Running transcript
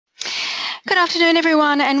Good afternoon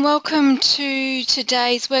everyone and welcome to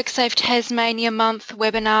today's WorkSafe Tasmania month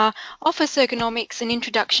webinar, Office Ergonomics, an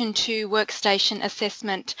Introduction to Workstation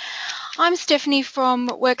Assessment. I'm Stephanie from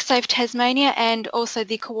WorkSafe Tasmania and also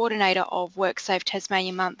the coordinator of WorkSafe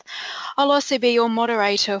Tasmania month. I'll also be your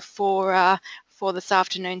moderator for this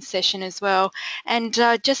afternoon's session as well. And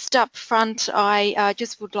just up front, I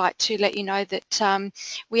just would like to let you know that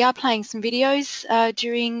we are playing some videos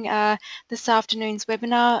during this afternoon's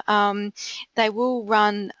webinar. They will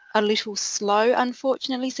run a little slow,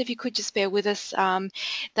 unfortunately, so if you could just bear with us.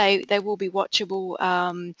 They will be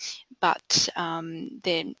watchable, but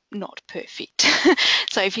they're not perfect.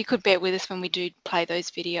 So if you could bear with us when we do play those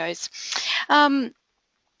videos.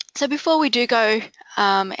 So before we do go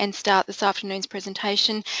and start this afternoon's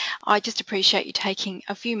presentation, I just appreciate you taking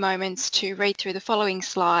a few moments to read through the following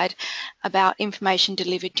slide about information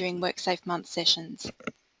delivered during WorkSafe month sessions.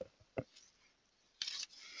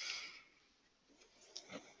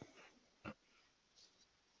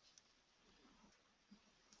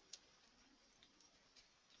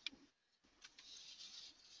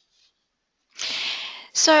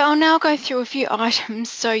 So I'll now go through a few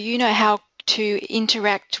items so you know how to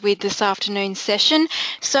interact with this afternoon's session.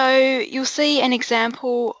 So you'll see an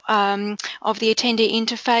example of the attendee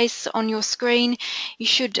interface on your screen. You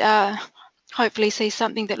should hopefully see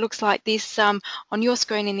something that looks like this on your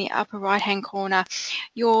screen in the upper right hand corner.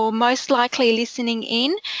 You're most likely listening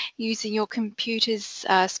in using your computer's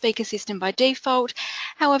speaker system by default.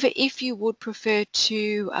 However, if you would prefer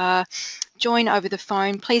to join over the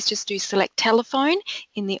phone, please just do select telephone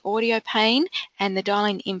in the audio pane and the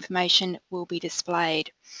dial-in information will be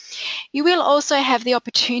displayed. You will also have the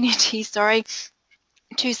opportunity,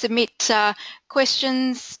 to submit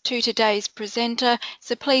questions to today's presenter,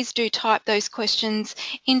 so please do type those questions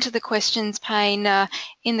into the questions pane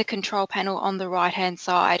in the control panel on the right hand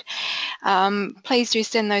side. Please do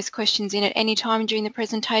send those questions in at any time during the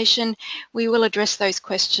presentation. We will address those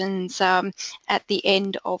questions at the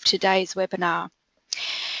end of today's webinar.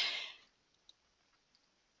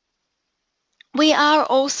 We are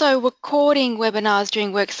also recording webinars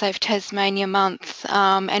during WorkSafe Tasmania month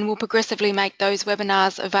and will progressively make those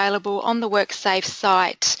webinars available on the WorkSafe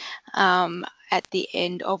site at the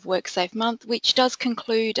end of WorkSafe month, which does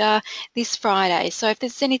conclude this Friday. So if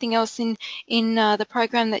there's anything else in the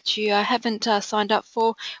program that you haven't signed up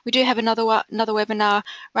for, we do have another webinar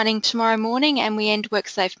running tomorrow morning, and we end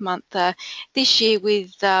WorkSafe month this year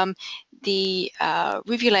with the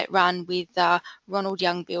Rivulet run with Ronald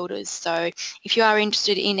Young Builders. So if you are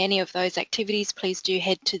interested in any of those activities, please do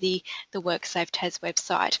head to the WorkSafe Tas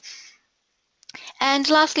website. And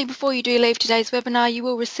lastly, before you do leave today's webinar, you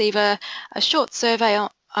will receive a short survey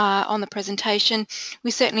on the presentation.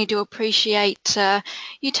 We certainly do appreciate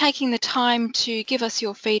you taking the time to give us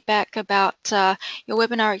your feedback about your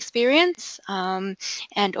webinar experience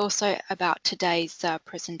and also about today's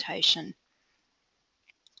presentation.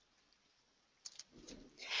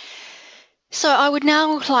 So I would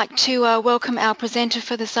now like to welcome our presenter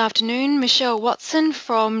for this afternoon, Michelle Watson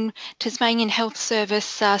from Tasmanian Health Service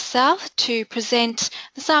South, to present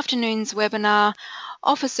this afternoon's webinar,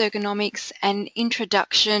 Office Ergonomics, an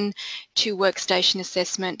Introduction to Workstation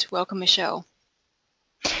Assessment. Welcome, Michelle.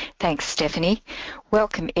 Thanks, Stephanie.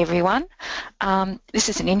 Welcome, everyone. This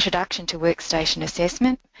is an introduction to workstation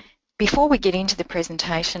assessment. Before we get into the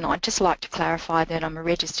presentation, I'd just like to clarify that I'm a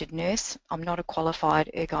registered nurse. I'm not a qualified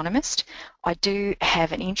ergonomist. I do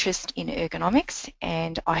have an interest in ergonomics,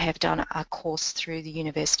 and I have done a course through the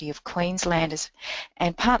University of Queensland,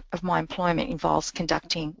 and part of my employment involves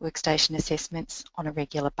conducting workstation assessments on a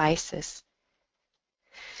regular basis.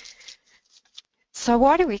 So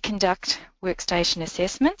why do we conduct workstation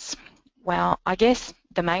assessments? Well, I guess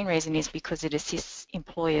the main reason is because it assists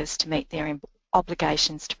employers to meet their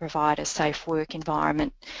obligations to provide a safe work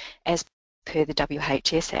environment as per the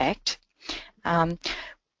WHS Act.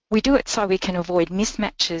 We do it so we can avoid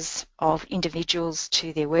mismatches of individuals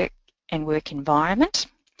to their work and work environment,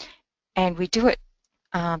 and we do it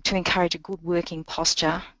to encourage a good working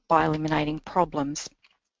posture by eliminating problems.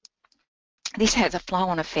 This has a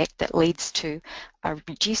flow-on effect that leads to a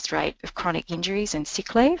reduced rate of chronic injuries and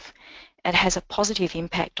sick leave. It has a positive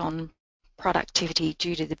impact on productivity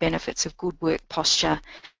due to the benefits of good work posture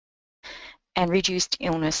and reduced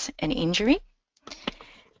illness and injury.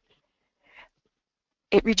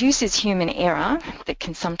 It reduces human error that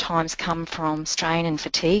can sometimes come from strain and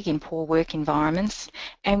fatigue in poor work environments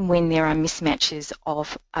and when there are mismatches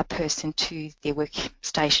of a person to their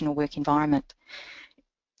workstation or work environment.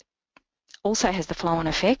 Also has the flow-on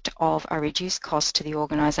effect of a reduced cost to the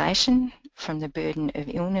organisation from the burden of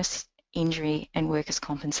illness injury and workers'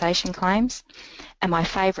 compensation claims. And my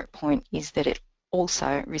favourite point is that it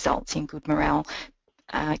also results in good morale.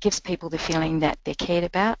 Gives people the feeling that they're cared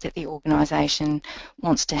about, that the organisation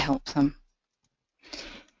wants to help them.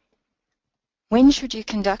 When should you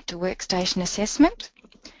conduct a workstation assessment?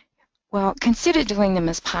 Well, consider doing them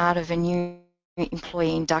as part of a new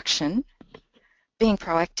employee induction. Being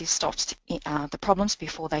proactive stops the problems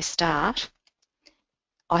before they start.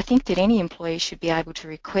 I think that any employee should be able to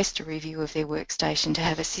request a review of their workstation to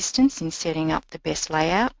have assistance in setting up the best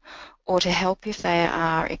layout or to help if they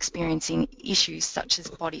are experiencing issues such as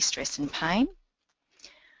body stress and pain.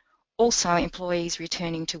 Also, employees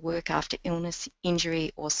returning to work after illness,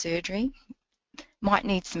 injury or surgery might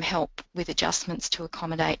need some help with adjustments to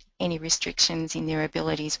accommodate any restrictions in their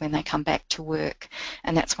abilities when they come back to work,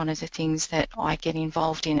 and that's one of the things that I get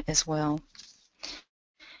involved in as well.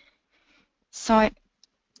 So,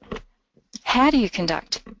 how do you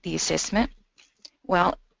conduct the assessment?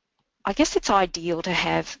 Well, I guess it's ideal to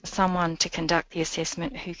have someone to conduct the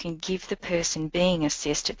assessment who can give the person being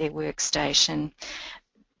assessed at their workstation,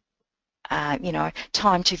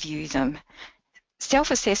 time to view them.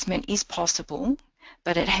 Self-assessment is possible,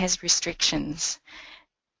 but it has restrictions.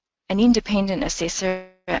 An independent assessor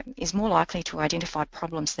is more likely to identify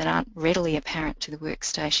problems that aren't readily apparent to the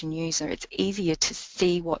workstation user. It's easier to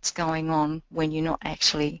see what's going on when you're not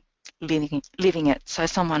actually living it, so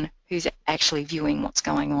someone who's actually viewing what's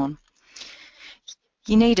going on.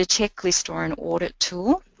 You need a checklist or an audit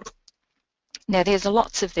tool. Now, there's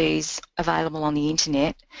lots of these available on the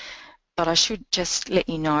internet, but I should just let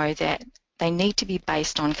you know that they need to be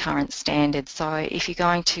based on current standards. So if you're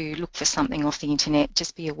going to look for something off the internet,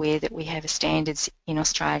 just be aware that we have standards in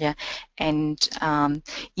Australia, and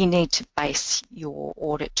you need to base your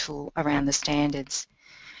audit tool around the standards.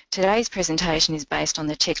 Today's presentation is based on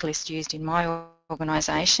the checklist used in my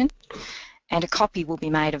organisation, and a copy will be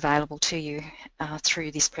made available to you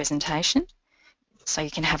through this presentation, so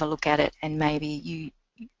you can have a look at it and maybe you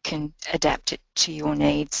can adapt it to your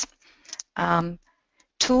needs.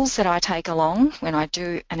 Tools that I take along when I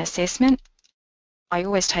do an assessment, I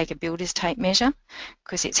always take a builder's tape measure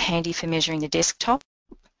because it's handy for measuring the desktop,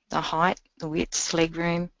 the height, the width,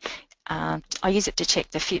 legroom. I use it to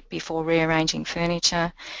check the fit before rearranging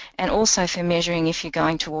furniture, and also for measuring if you're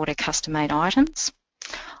going to order custom-made items.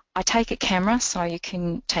 I take a camera so you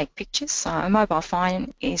can take pictures, so a mobile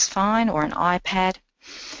phone is fine, or an iPad,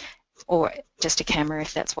 or just a camera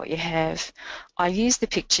if that's what you have. I use the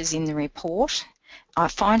pictures in the report. I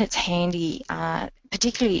find it's handy,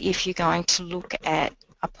 particularly if you're going to look at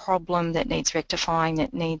a problem that needs rectifying,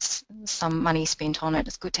 that needs some money spent on it.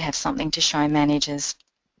 It's good to have something to show managers.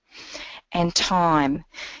 And time.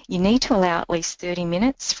 You need to allow at least 30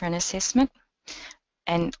 minutes for an assessment,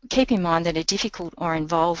 and keep in mind that a difficult or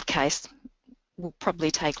involved case will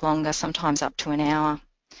probably take longer, sometimes up to an hour.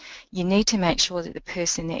 You need to make sure that the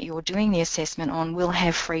person that you're doing the assessment on will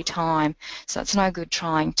have free time, so it's no good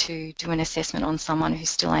trying to do an assessment on someone who's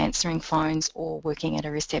still answering phones or working at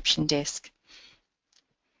a reception desk.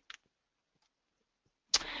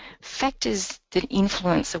 Factors that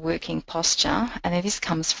influence a working posture, and this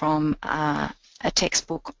comes from a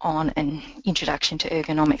textbook on an introduction to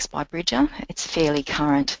ergonomics by Bridger. It's fairly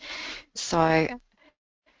current. So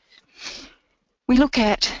we look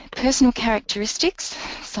at personal characteristics,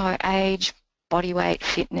 so age, body weight,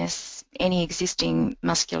 fitness, any existing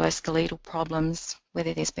musculoskeletal problems,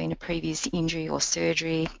 whether there's been a previous injury or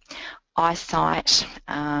surgery, eyesight,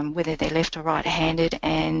 whether they're left or right-handed,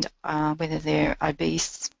 and whether they're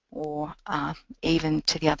obese or even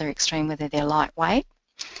to the other extreme, whether they're lightweight.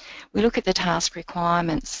 We look at the task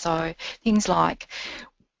requirements, so things like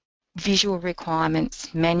visual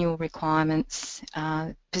requirements, manual requirements,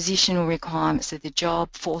 positional requirements of the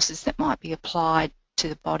job, forces that might be applied to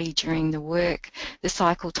the body during the work, the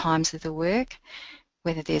cycle times of the work,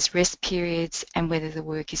 whether there's rest periods, and whether the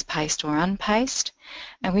work is paced or unpaced.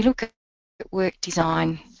 And we look at work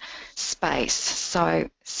design space, so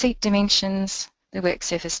seat dimensions, the work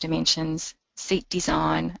surface dimensions, seat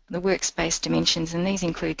design, the workspace dimensions, and these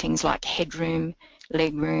include things like headroom,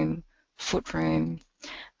 legroom, footroom,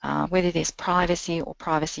 whether there's privacy or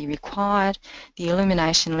privacy required, the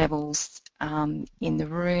illumination levels in the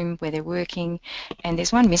room where they're working, and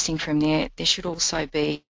there's one missing from there. There should also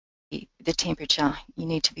be the temperature. You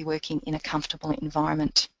need to be working in a comfortable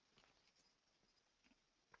environment.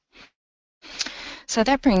 So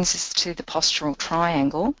that brings us to the postural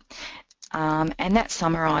triangle, and that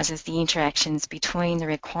summarises the interactions between the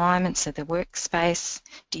requirements of the workspace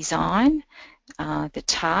design, the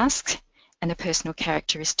task, and the personal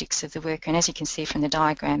characteristics of the worker. And as you can see from the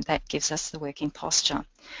diagram, that gives us the working posture.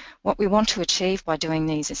 What we want to achieve by doing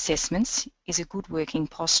these assessments is a good working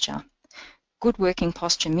posture. Good working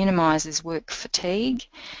posture minimises work fatigue.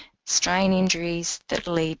 Strain injuries that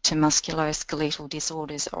lead to musculoskeletal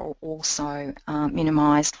disorders are also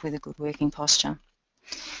minimised with a good working posture.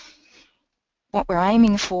 What we're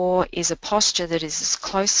aiming for is a posture that is as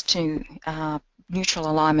close to neutral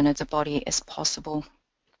alignment of the body as possible.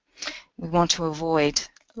 We want to avoid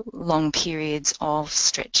long periods of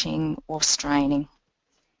stretching or straining.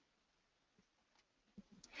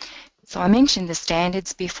 So I mentioned the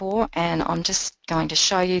standards before, and I'm just going to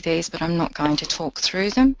show you these, but I'm not going to talk through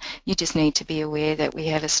them. You just need to be aware that we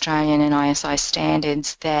have Australian and ISO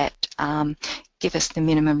standards that give us the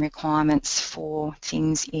minimum requirements for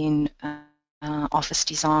things in office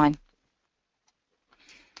design.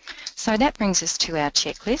 So that brings us to our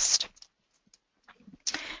checklist.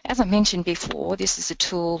 As I mentioned before, this is a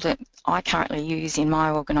tool that I currently use in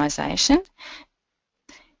my organisation.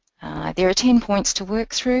 There are 10 points to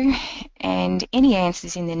work through, and any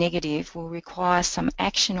answers in the negative will require some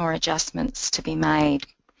action or adjustments to be made.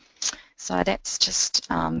 So that's just,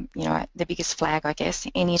 you know, the biggest flag, I guess.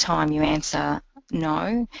 Anytime you answer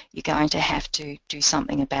no, you're going to have to do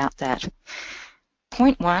something about that.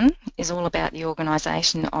 Point 1 is all about the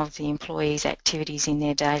organisation of the employee's activities in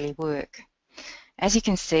their daily work. As you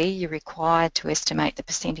can see, you're required to estimate the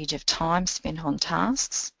percentage of time spent on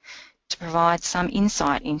tasks, to provide some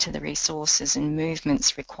insight into the resources and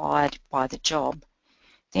movements required by the job.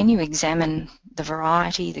 Then you examine the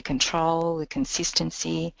variety, the control, the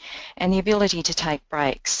consistency, and the ability to take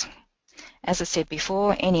breaks. As I said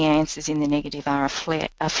before, any answers in the negative are a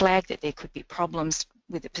flag that there could be problems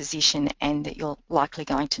with the position and that you're likely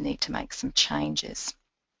going to need to make some changes.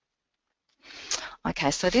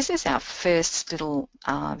 Okay, so this is our first little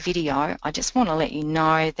video. I just want to let you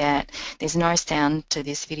know that there's no sound to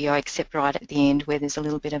this video except right at the end where there's a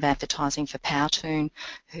little bit of advertising for Powtoon,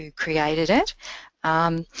 who created it.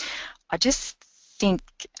 I just think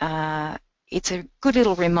it's a good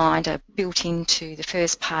little reminder built into the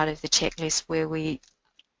first part of the checklist where we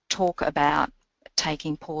talk about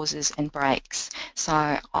taking pauses and breaks.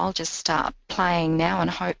 So I'll just start playing now and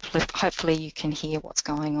hopefully you can hear what's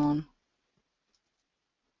going on.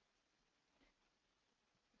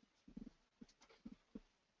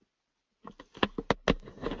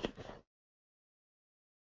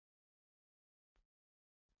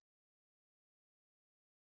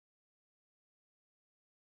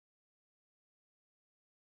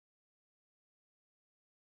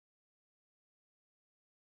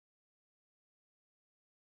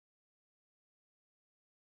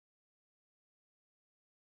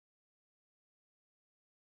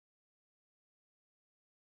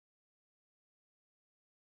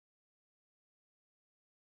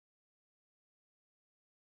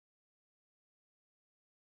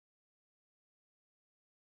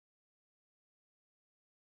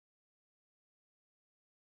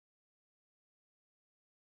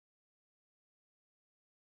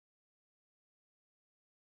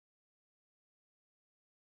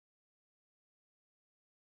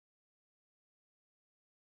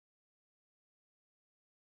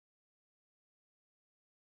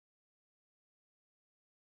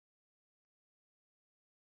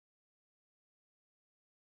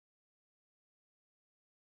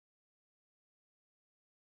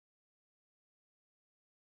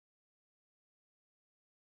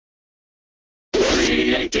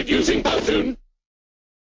 Created using Powtoon.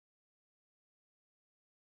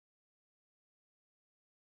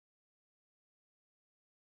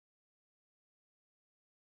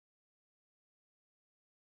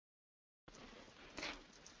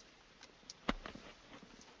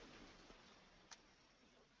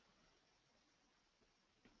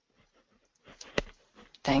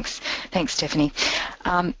 Thanks, Stephanie.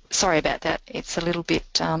 Sorry about that. It's a little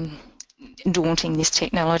bit daunting, this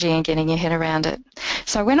technology, and getting your head around it.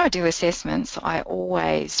 So when I do assessments, I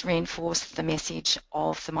always reinforce the message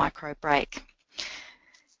of the micro break.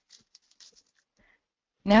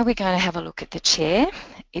 Now we're going to have a look at the chair.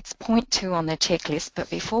 It's point 2 on the checklist, but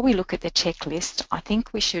before we look at the checklist, I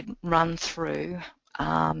think we should run through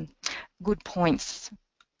good points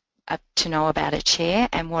to know about a chair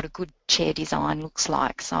and what a good chair design looks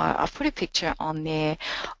like. So I've put a picture on there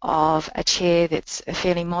of a chair that's a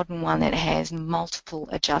fairly modern one that has multiple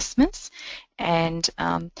adjustments, and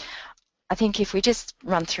I think if we just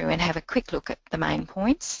run through and have a quick look at the main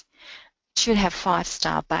points, it should have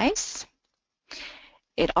 5-star base.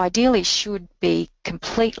 It ideally should be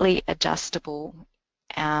completely adjustable.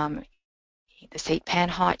 The seat pan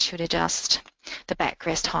height should adjust. The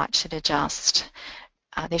backrest height should adjust.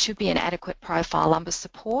 There should be an adequate profile lumbar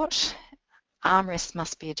support. Armrests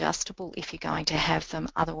must be adjustable if you're going to have them,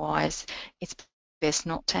 otherwise it's best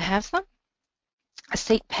not to have them. A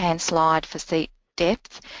seat pan slide for seat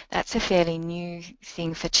depth, that's a fairly new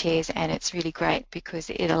thing for chairs, and it's really great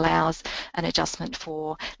because it allows an adjustment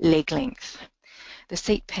for leg length. The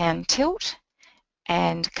seat pan tilt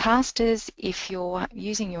and casters, if you're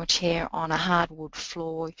using your chair on a hardwood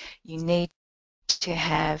floor, you need to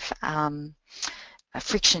have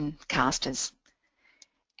friction casters.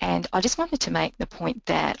 And I just wanted to make the point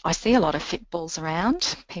that I see a lot of fit balls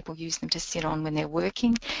around. People use them to sit on when they're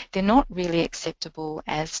working. They're not really acceptable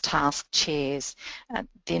as task chairs.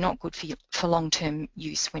 They're not good for long-term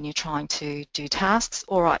use when you're trying to do tasks,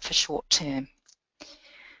 all right for short-term.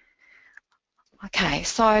 Okay,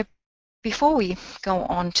 so before we go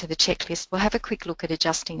on to the checklist, we'll have a quick look at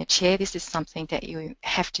adjusting the chair. This is something that you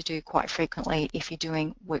have to do quite frequently if you're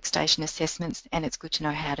doing workstation assessments, and it's good to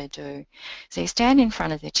know how to do. So you stand in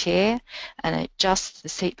front of the chair and adjust the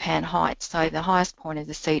seat pan height, so the highest point of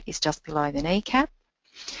the seat is just below the kneecap.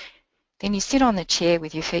 Then you sit on the chair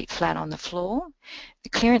with your feet flat on the floor. The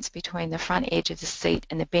clearance between the front edge of the seat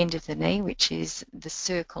and the bend of the knee, which is the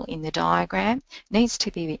circle in the diagram, needs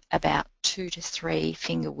to be about 2 to 3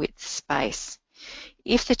 finger width space.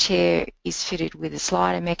 If the chair is fitted with a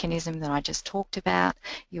slider mechanism that I just talked about,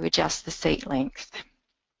 you adjust the seat length.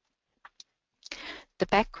 The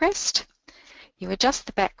backrest, you adjust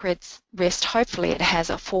the backrest, hopefully it has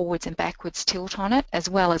a forwards and backwards tilt on it, as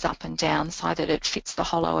well as up and down, so that it fits the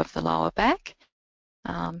hollow of the lower back.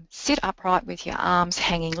 Sit upright with your arms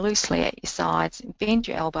hanging loosely at your sides, bend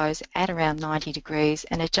your elbows at around 90 degrees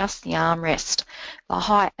and adjust the armrest, the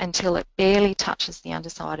height, until it barely touches the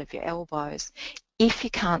underside of your elbows. If you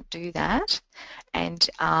can't do that, and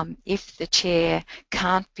if the chair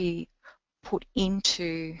can't be put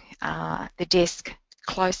into the desk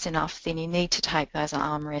close enough, then you need to take those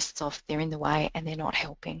armrests off. They're in the way and they're not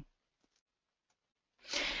helping.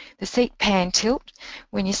 The seat pan tilt,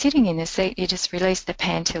 when you're sitting in the seat, you just release the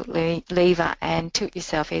pan tilt lever and tilt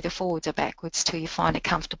yourself either forwards or backwards till you find a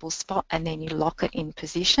comfortable spot, and then you lock it in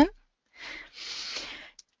position.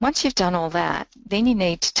 Once you've done all that, then you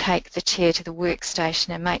need to take the chair to the workstation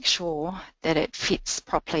and make sure that it fits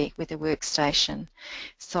properly with the workstation.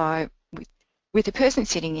 So with the person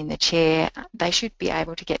sitting in the chair, they should be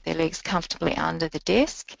able to get their legs comfortably under the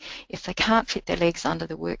desk. If they can't fit their legs under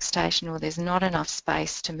the workstation, or there's not enough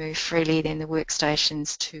space to move freely, then the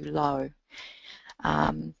workstation's too low.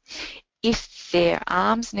 If their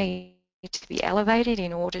arms need to be elevated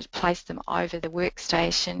in order to place them over the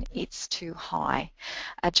workstation, it's too high.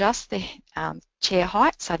 Adjust the chair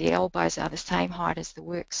height so the elbows are the same height as the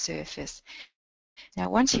work surface. Now,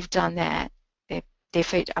 once you've done that, their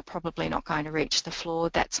feet are probably not going to reach the floor.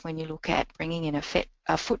 That's when you look at bringing in a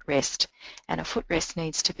footrest, and a footrest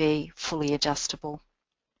needs to be fully adjustable.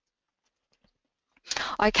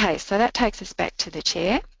 Okay, so that takes us back to the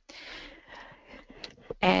chair,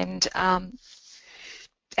 and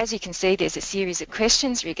as you can see, there's a series of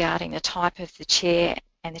questions regarding the type of the chair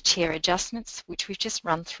and the chair adjustments, which we've just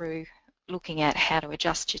run through looking at how to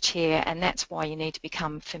adjust your chair, and that's why you need to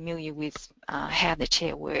become familiar with how the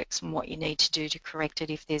chair works and what you need to do to correct it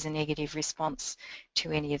if there's a negative response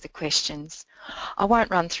to any of the questions. I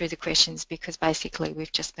won't run through the questions because basically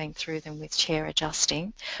we've just been through them with chair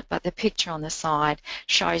adjusting, but the picture on the side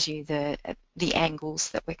shows you the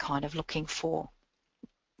angles that we're kind of looking for.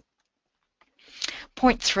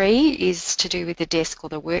 Point 3 is to do with the desk or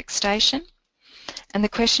the workstation. And the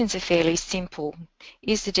questions are fairly simple.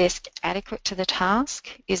 Is the desk adequate to the task?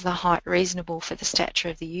 Is the height reasonable for the stature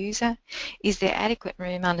of the user? Is there adequate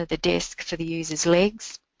room under the desk for the user's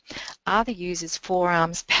legs? Are the user's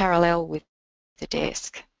forearms parallel with the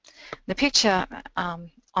desk? The picture on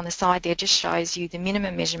the side there just shows you the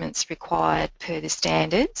minimum measurements required per the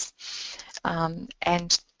standards,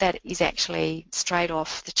 and that is actually straight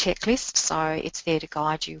off the checklist, so it's there to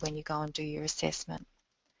guide you when you go and do your assessment.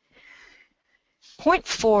 Point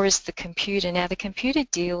 4 is the computer. Now, the computer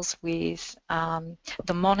deals with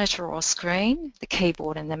the monitor or screen, the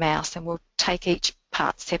keyboard and the mouse, and we'll take each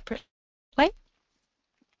part separately.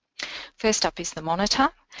 First up is the monitor,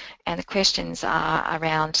 and the questions are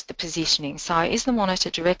around the positioning. So is the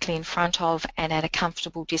monitor directly in front of and at a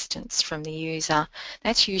comfortable distance from the user?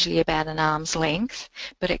 That's usually about an arm's length,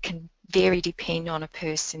 but it can vary depending on a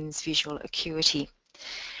person's visual acuity.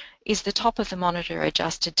 Is the top of the monitor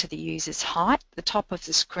adjusted to the user's height? The top of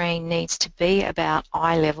the screen needs to be about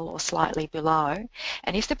eye level or slightly below.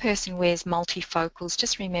 And if the person wears multifocals,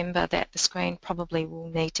 just remember that the screen probably will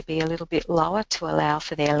need to be a little bit lower to allow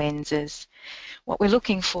for their lenses. What we're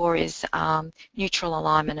looking for is neutral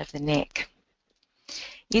alignment of the neck.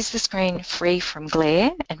 Is the screen free from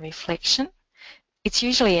glare and reflection? It's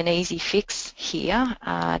usually an easy fix here,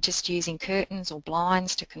 just using curtains or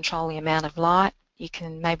blinds to control the amount of light. You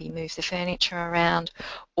can maybe move the furniture around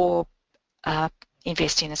or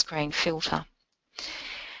invest in a screen filter.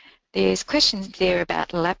 There's questions there about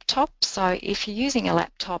laptops. So if you're using a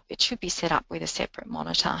laptop, it should be set up with a separate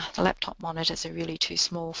monitor. The laptop monitors are really too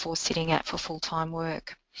small for sitting at for full-time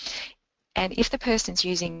work. And if the person's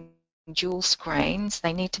using dual screens,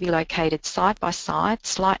 they need to be located side by side,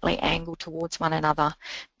 slightly angled towards one another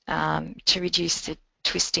to reduce the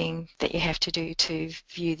twisting that you have to do to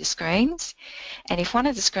view the screens. And if one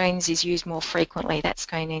of the screens is used more frequently, that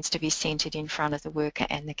screen needs to be centered in front of the worker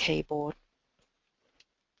and the keyboard.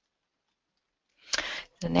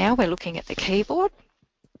 So now we're looking at the keyboard.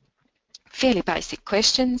 Fairly basic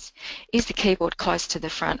questions. Is the keyboard close to the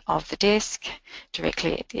front of the desk,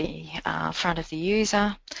 directly at the front of the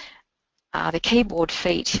user? Are the keyboard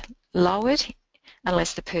feet lowered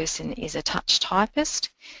unless the person is a touch typist?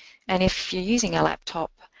 And if you're using a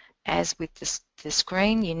laptop, as with the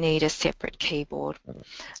screen, you need a separate keyboard.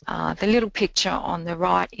 The little picture on the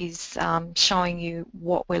right is showing you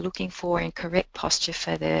what we're looking for in correct posture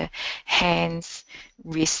for the hands,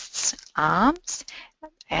 wrists, arms.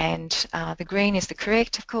 And the green is the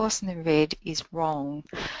correct, of course, and the red is wrong.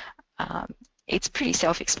 It's pretty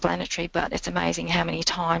self-explanatory, but it's amazing how many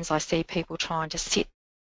times I see people trying to sit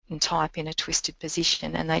and type in a twisted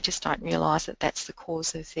position, and they just don't realise that that's the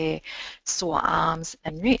cause of their sore arms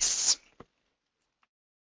and wrists.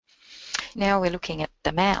 Now we're looking at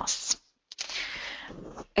the mouse.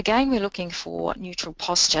 Again, we're looking for neutral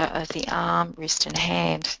posture of the arm, wrist and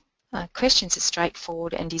hand. Questions are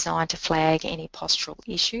straightforward and designed to flag any postural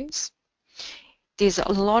issues. There's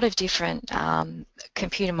a lot of different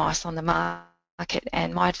computer mice on the market,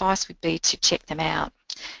 and my advice would be to check them out.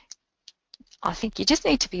 I think you just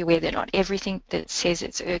need to be aware that not everything that says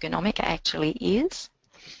it's ergonomic actually is.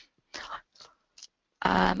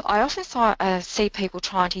 I often see people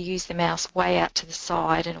trying to use the mouse way out to the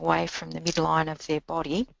side and away from the midline of their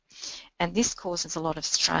body, and this causes a lot of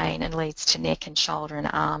strain and leads to neck and shoulder and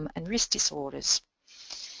arm and wrist disorders.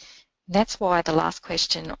 That's why the last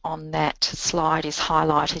question on that slide is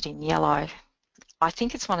highlighted in yellow. I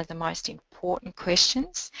think it's one of the most important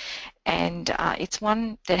questions, and it's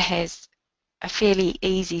one that has a fairly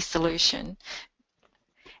easy solution,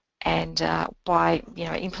 and by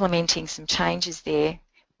implementing some changes there,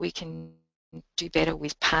 we can do better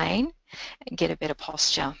with pain and get a better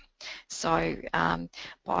posture. So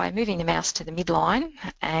by moving the mouse to the midline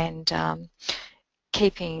and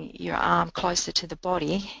keeping your arm closer to the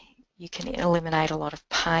body, you can eliminate a lot of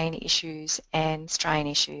pain issues and strain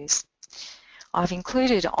issues. I've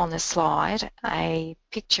included on the slide a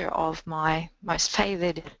picture of my most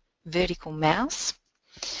favoured vertical mouse.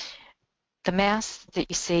 The mouse that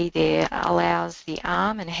you see there allows the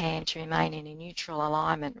arm and hand to remain in a neutral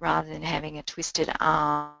alignment rather than having a twisted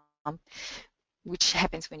arm, which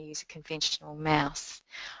happens when you use a conventional mouse.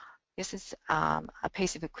 This is a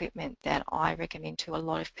piece of equipment that I recommend to a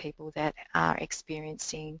lot of people that are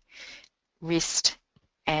experiencing wrist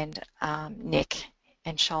and neck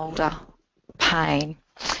and shoulder pain.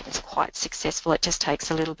 It's quite successful. It just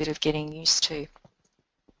takes a little bit of getting used to.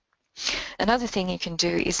 Another thing you can do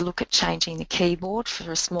is look at changing the keyboard for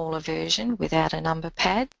a smaller version without a number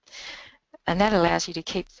pad, and that allows you to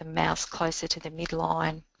keep the mouse closer to the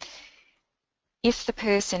midline. If the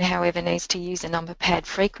person, however, needs to use a number pad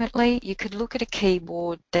frequently, you could look at a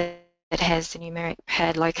keyboard that has the numeric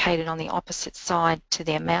pad located on the opposite side to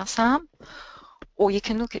their mouse arm, or you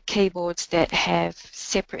can look at keyboards that have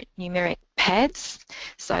separate numeric pads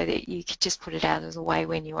so that you could just put it out of the way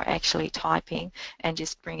when you're actually typing and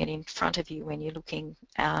just bring it in front of you when you're looking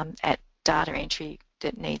at data entry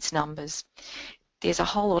that needs numbers. There's a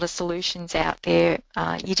whole lot of solutions out there.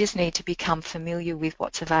 You just need to become familiar with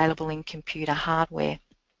what's available in computer hardware.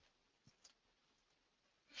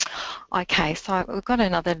 Okay, so we've got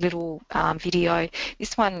another little video.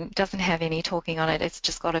 This one doesn't have any talking on it, it's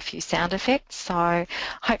just got a few sound effects, so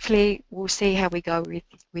hopefully we'll see how we go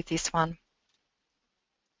with this one.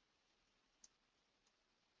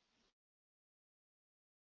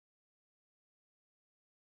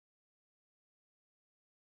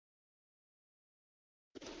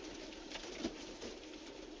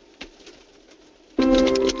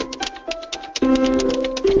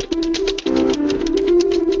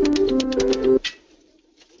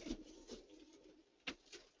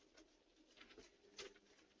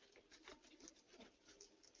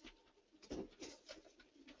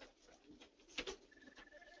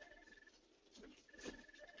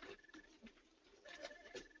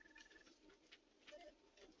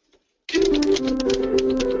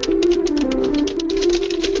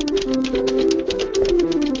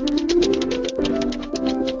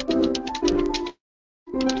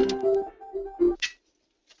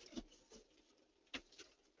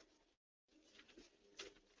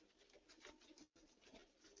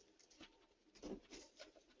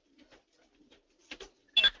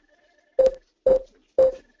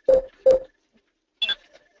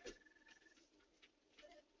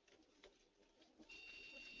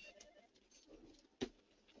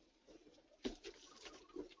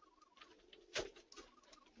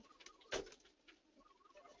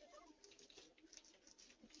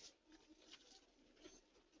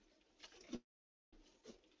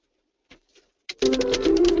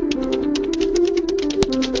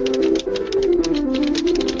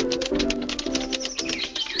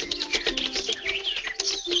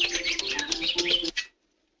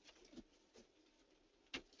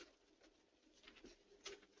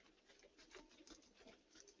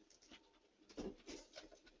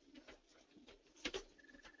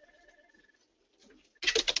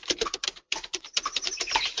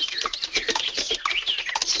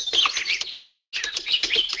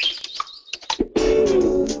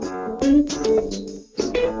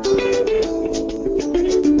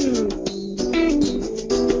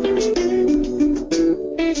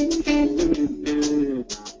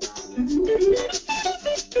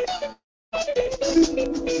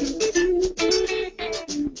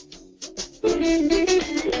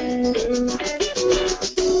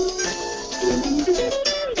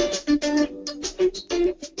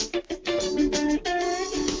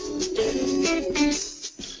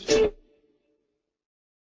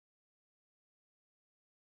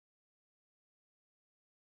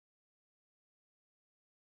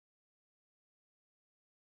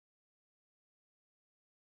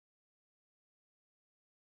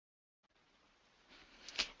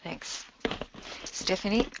 Thanks,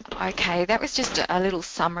 Stephanie. Okay, that was just a little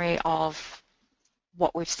summary of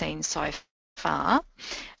what we've seen so far,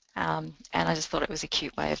 and I just thought it was a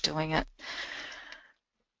cute way of doing it.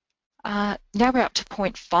 Now we're up to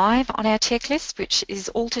point 5 on our checklist, which is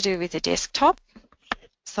all to do with the desktop.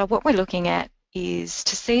 So what we're looking at is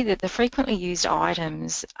to see that the frequently used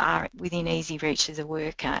items are within easy reach of the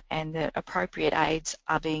worker and that appropriate aids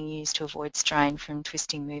are being used to avoid strain from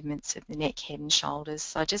twisting movements of the neck, head and shoulders.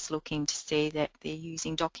 So just looking to see that they're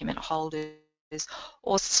using document holders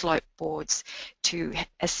or slope boards to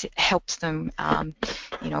help them,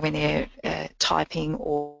 when they're typing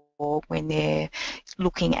or when they're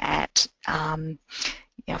looking at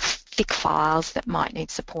thick files that might need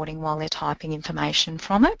supporting while they're typing information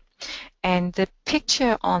from it. And the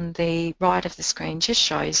picture on the right of the screen just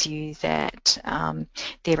shows you that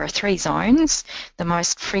there are 3 zones. The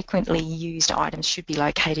most frequently used items should be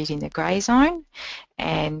located in the grey zone,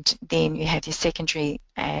 and then you have your secondary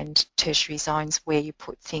and tertiary zones where you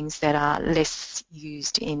put things that are less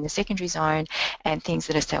used in the secondary zone and things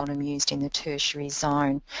that are seldom used in the tertiary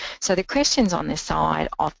zone. So the questions on the side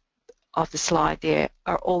of the slide there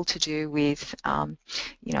are all to do with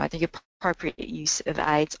the appropriate use of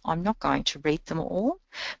aids. I'm not going to read them all,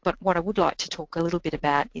 but what I would like to talk a little bit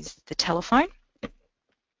about is the telephone.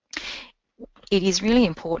 It is really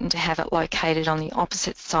important to have it located on the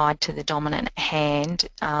opposite side to the dominant hand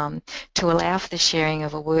to allow for the sharing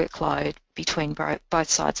of a workload between both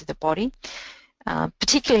sides of the body,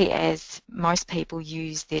 particularly as most people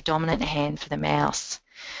use their dominant hand for the mouse.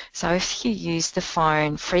 So if you use the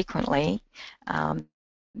phone frequently,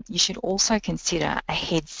 you should also consider a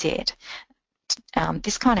headset.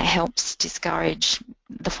 This kind of helps discourage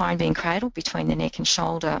the phone being cradled between the neck and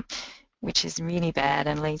shoulder, which is really bad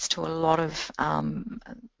and leads to a lot of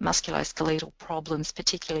musculoskeletal problems,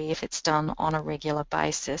 particularly if it's done on a regular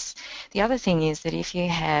basis. The other thing is that if you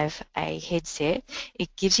have a headset,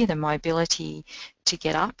 it gives you the mobility to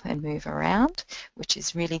get up and move around, which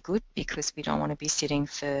is really good because we don't want to be sitting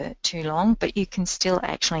for too long, but you can still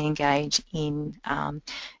actually engage in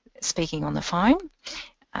speaking on the phone.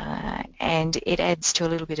 And it adds to a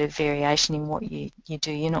little bit of variation in what you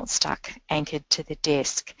do. You're not stuck anchored to the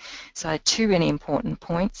desk. So 2 really important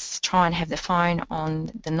points. Try and have the phone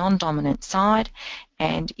on the non-dominant side,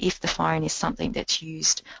 and if the phone is something that's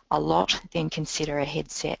used a lot, then consider a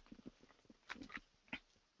headset.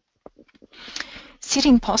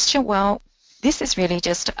 Sitting posture, well, this is really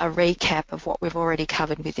just a recap of what we've already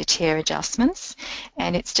covered with the chair adjustments,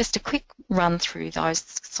 and it's just a quick run through those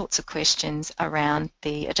sorts of questions around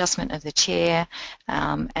the adjustment of the chair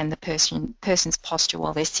and the person's posture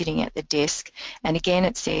while they're sitting at the desk. And again,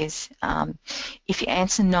 it says if you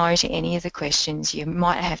answer no to any of the questions, you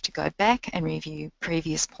might have to go back and review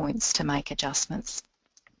previous points to make adjustments.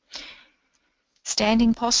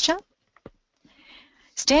 Standing posture.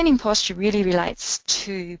 Standing posture really relates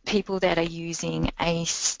to people that are using a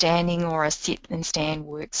standing or a sit and stand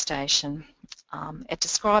workstation. It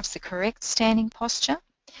describes the correct standing posture,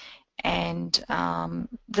 and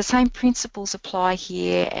the same principles apply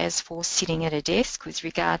here as for sitting at a desk with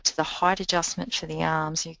regard to the height adjustment for the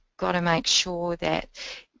arms. You've got to make sure that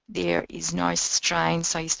there is no strain,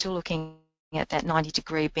 so you're still looking at that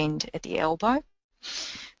 90-degree bend at the elbow.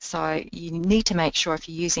 So you need to make sure if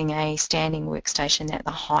you're using a standing workstation that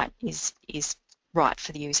the height is right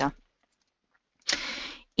for the user.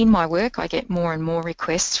 In my work, I get more and more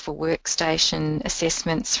requests for workstation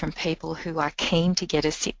assessments from people who are keen to get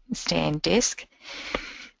a sit and stand desk.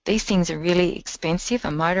 These things are really expensive. A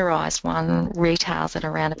motorised one retails at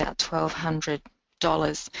around about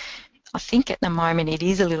 $1,200. I think at the moment it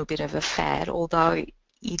is a little bit of a fad, although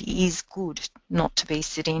it is good not to be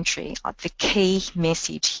sedentary. The key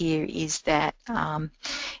message here is that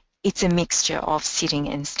it's a mixture of sitting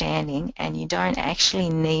and standing, and you don't actually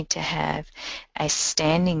need to have a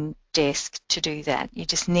standing desk to do that. You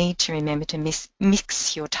just need to remember to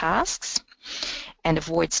mix your tasks and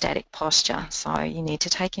avoid static posture. So you need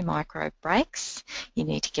to take your micro breaks, you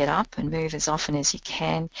need to get up and move as often as you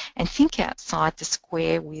can, and think outside the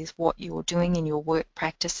square with what you're doing in your work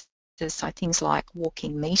practice. So things like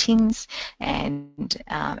walking meetings and,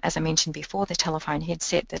 as I mentioned before, the telephone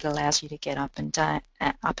headset that allows you to get up and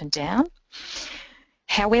down.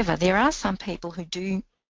 However, there are some people who do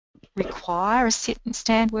require a sit and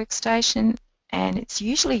stand workstation, and it's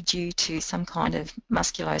usually due to some kind of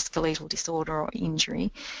musculoskeletal disorder or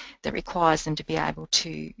injury that requires them to be able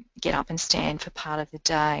to get up and stand for part of the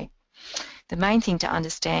day. The main thing to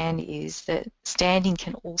understand is that standing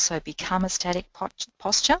can also become a static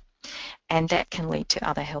posture, and that can lead to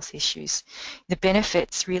other health issues. The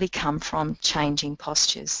benefits really come from changing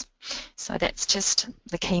postures. So that's just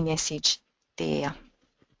the key message there.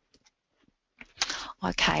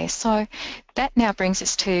 Okay, so that now brings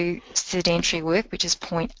us to sedentary work, which is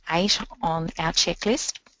point 8 on our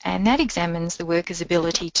checklist, and that examines the worker's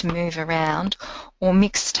ability to move around or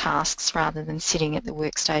mix tasks rather than sitting at the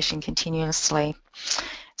workstation continuously.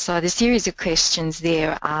 So the series of questions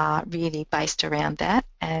there are really based around that,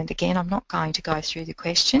 and again, I'm not going to go through the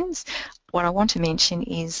questions. What I want to mention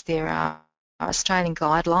is there are Australian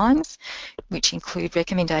guidelines which include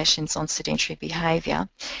recommendations on sedentary behaviour,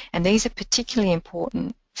 and these are particularly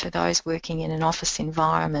important for those working in an office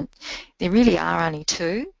environment. There really are only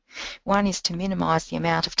two. One is to minimise the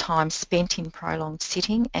amount of time spent in prolonged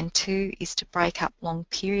sitting, and two is to break up long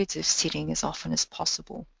periods of sitting as often as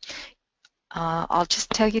possible. I'll just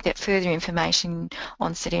tell you that further information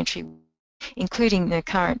on sedentary, including the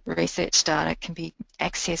current research data, can be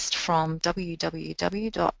accessed from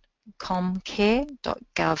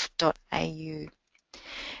www.comcare.gov.au.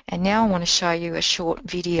 And now I want to show you a short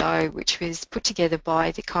video which was put together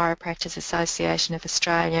by the Chiropractors Association of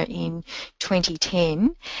Australia in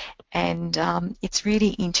 2010, and it's really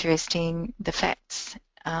interesting, the facts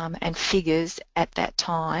and figures at that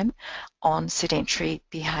time on sedentary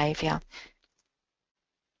behaviour.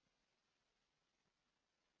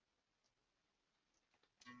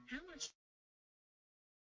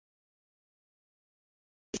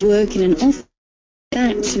 Work in an office.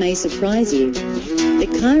 Facts may surprise you. The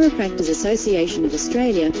Chiropractors Association of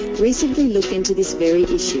Australia recently looked into this very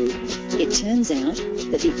issue. It turns out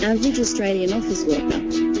that the average Australian office worker,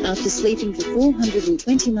 after sleeping for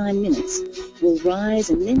 429 minutes, will rise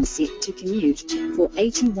and then sit to commute for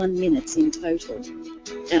 81 minutes in total.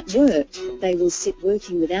 At work, they will sit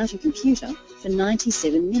working without a computer for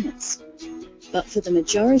 97 minutes. But for the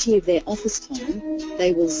majority of their office time,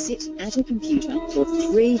 they will sit at a computer for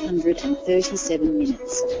 337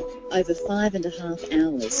 minutes, over 5.5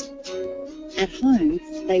 hours. At home,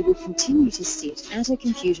 they will continue to sit at a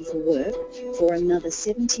computer for work for another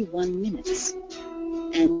 71 minutes,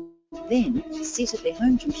 and then sit at their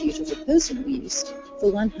home computer for personal use for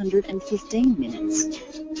 115 minutes.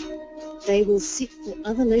 They will sit for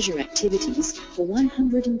other leisure activities for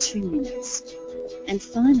 102 minutes. And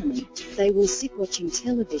finally, they will sit watching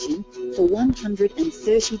television for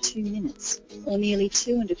 132 minutes, or nearly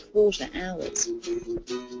 2.25 hours.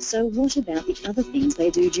 So what about the other things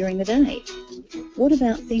they do during the day? What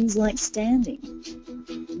about things like standing,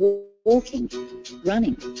 walking,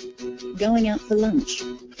 running, going out for lunch,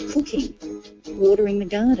 cooking, watering the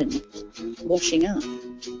garden, washing up,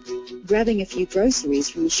 grabbing a few groceries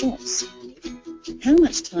from the shops? How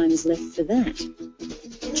much time is left for that?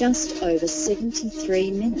 Just over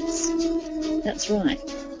 73 minutes. That's right.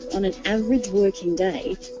 On an average working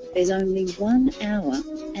day, there's only 1 hour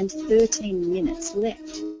and 13 minutes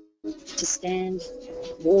left to stand,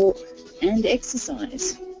 walk and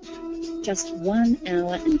exercise. Just 1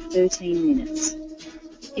 hour and 13 minutes.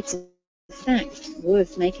 It's a fact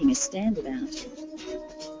worth making a stand about.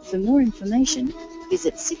 For more information,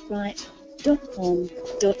 visit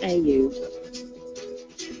sitright.com.au.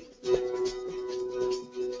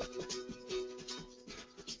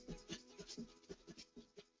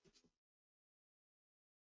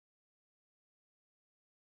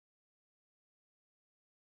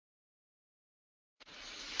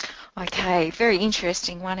 Okay, very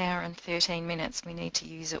interesting, 1 hour and 13 minutes. We need to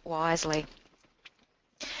use it wisely.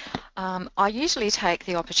 I usually take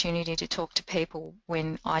the opportunity to talk to people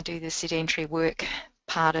when I do the sedentary work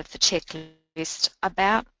part of the checklist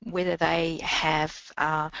about whether they have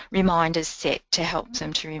reminders set to help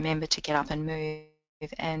them to remember to get up and move,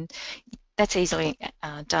 and that's easily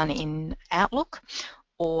done in Outlook,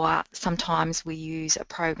 or sometimes we use a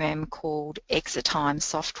program called Exertime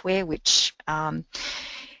software, which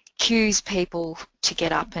cues people to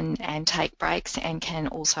get up and take breaks, and can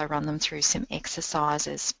also run them through some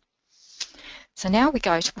exercises. So now we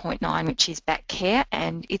go to point 9, which is back care,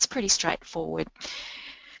 and it's pretty straightforward.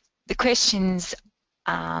 The questions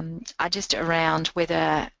are just around whether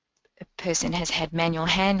a person has had manual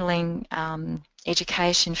handling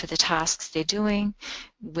education for the tasks they're doing,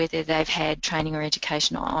 whether they've had training or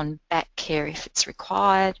education on back care if it's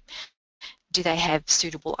required, do they have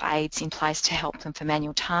suitable aids in place to help them for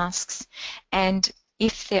manual tasks, and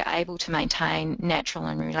if they're able to maintain natural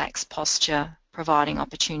and relaxed posture, providing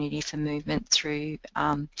opportunity for movement through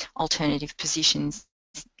alternative positions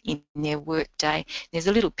in their workday. There's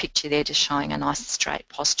a little picture there just showing a nice straight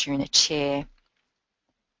posture in a chair.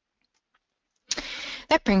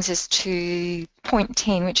 That brings us to point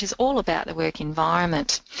 10, which is all about the work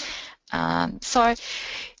environment. So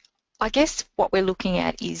I guess what we're looking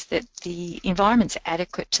at is that the environment's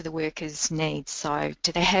adequate to the workers' needs. So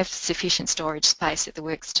do they have sufficient storage space at the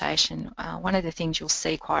workstation? One of the things you'll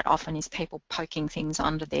see quite often is people poking things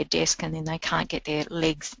under their desk and then they can't get their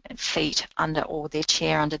legs and feet under, or their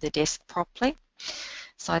chair under the desk properly.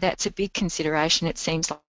 So that's a big consideration. It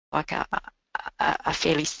seems like a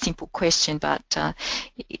fairly simple question, but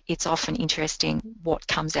it's often interesting what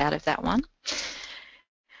comes out of that one.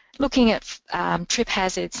 Looking at trip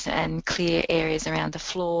hazards and clear areas around the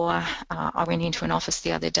floor. I went into an office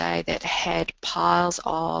the other day that had piles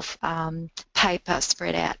of paper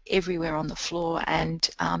spread out everywhere on the floor, and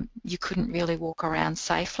you couldn't really walk around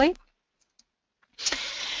safely.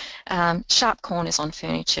 Sharp corners on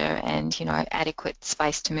furniture and, you know, adequate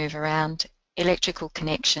space to move around. Electrical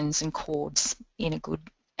connections and cords in a good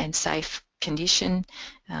and safe condition.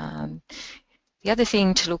 The other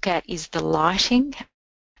thing to look at is the lighting.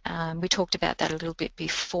 We talked about that a little bit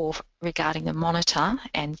before regarding the monitor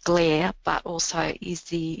and glare, but also is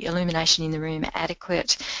the illumination in the room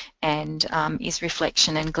adequate, and is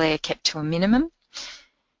reflection and glare kept to a minimum?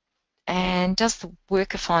 And does the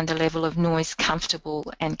worker find the level of noise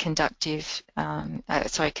comfortable and conducive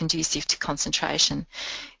to concentration?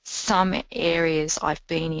 Some areas I've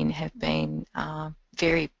been in have been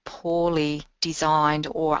very poorly designed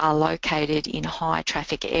or are located in high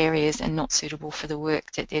traffic areas and not suitable for the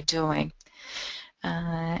work that they're doing.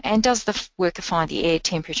 And does the worker find the air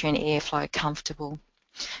temperature and airflow comfortable?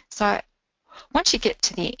 So once you get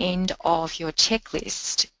to the end of your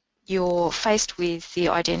checklist, you're faced with the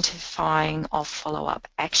identifying of follow-up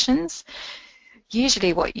actions.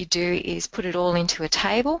 Usually what you do is put it all into a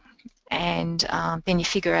table, and then you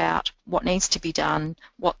figure out what needs to be done,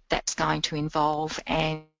 what that's going to involve,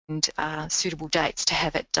 and suitable dates to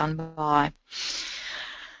have it done by.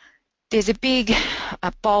 There's a big,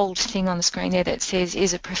 bold thing on the screen there that says,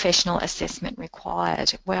 is a professional assessment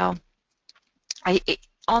required? Well,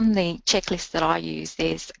 on the checklist that I use,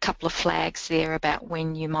 there's a couple of flags there about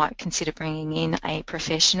when you might consider bringing in a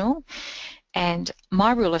professional. And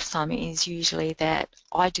my rule of thumb is usually that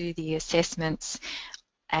I do the assessments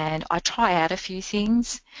and I try out a few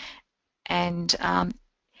things, and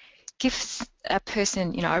gives a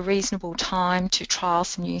person, you know, a reasonable time to trial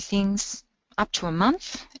some new things, up to a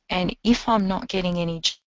month. And if I'm not getting any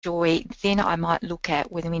joy, then I might look at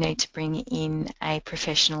whether we need to bring in a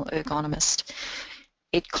professional ergonomist.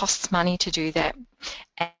 It costs money to do that,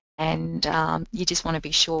 and you just want to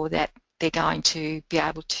be sure that they're going to be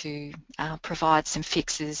able to provide some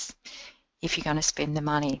fixes if you're going to spend the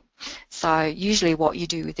money. So usually what you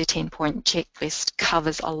do with the 10-point checklist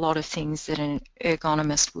covers a lot of things that an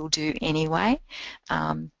ergonomist will do anyway.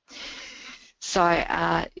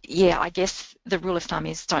 Yeah, I guess the rule of thumb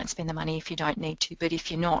is don't spend the money if you don't need to, but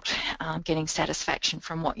if you're not getting satisfaction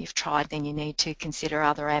from what you've tried, then you need to consider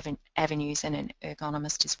other avenues, and an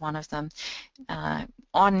ergonomist is one of them.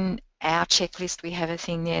 On our checklist, we have a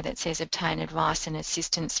thing there that says obtain advice and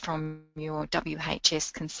assistance from your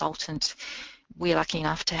WHS consultant. We're lucky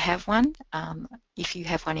enough to have one. If you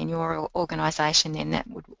have one in your organisation, then that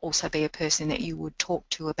would also be a person that you would talk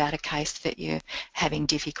to about a case that you're having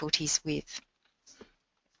difficulties with.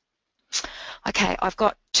 Okay, I've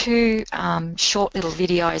got two short little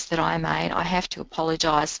videos that I made. I have to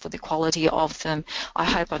apologise for the quality of them. I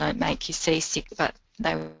hope I don't make you seasick, but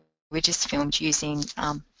they were just filmed using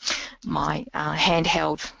my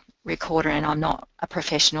handheld recorder, and I'm not a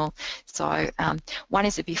professional. So one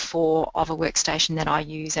is a before of a workstation that I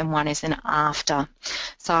use, and one is an after.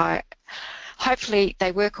 So hopefully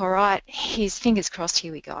they work all right. Here's fingers crossed.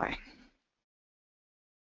 Here we go.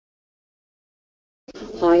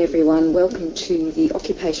 Hi everyone, welcome to the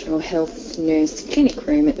Occupational Health Nurse Clinic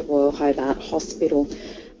Room at the Royal Hobart Hospital.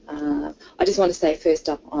 I just want to say first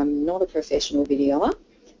up, I'm not a professional videoer,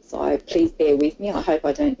 so please bear with me. I hope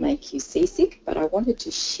I don't make you seasick, but I wanted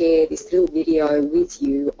to share this little video with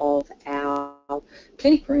you of our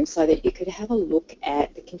clinic room so that you could have a look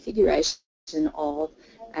at the configuration of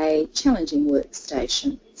a challenging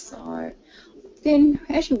workstation. So then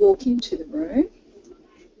as you walk into the room,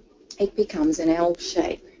 it becomes an L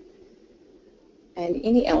shape, and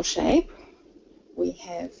in the L shape we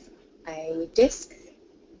have a desk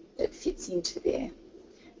that fits into there.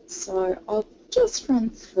 So I'll just run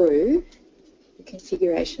through the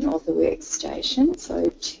configuration of the workstation. So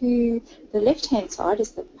to the left hand side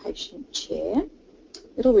is the patient chair,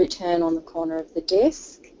 little return on the corner of the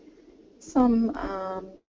desk, some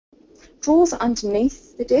drawers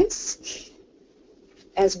underneath the desk,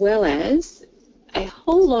 as well as a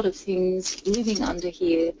whole lot of things living under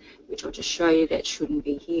here, which I'll just show you that shouldn't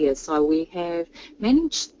be here. So we have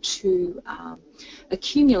managed to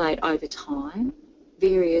accumulate over time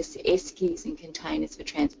various eskies and containers for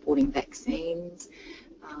transporting vaccines,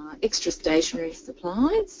 extra stationery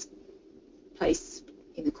supplies, placed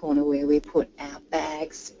in the corner where we put our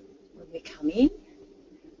bags when we come in.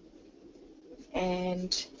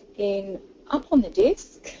 And then up on the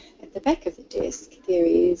desk, at the back of the desk, there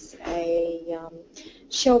is a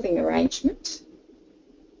shelving arrangement.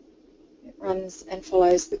 It runs and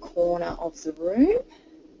follows the corner of the room.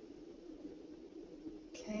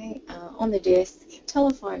 Okay, on the desk,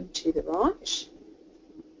 telephone to the right,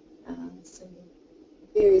 some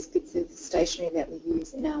various bits of stationery that we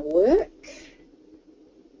use in our work,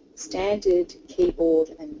 standard keyboard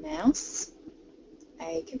and mouse,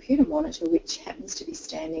 a computer monitor which happens to be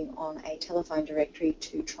standing on a telephone directory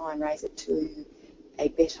to try and raise it to a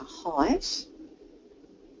better height,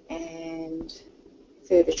 and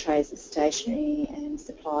further trays of stationery and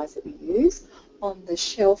supplies that we use. On the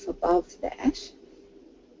shelf above that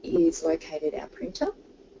is located our printer,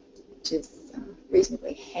 which is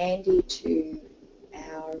reasonably handy to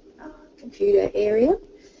our computer area.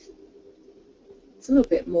 It's a little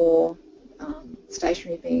bit more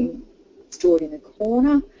stationery being stored in the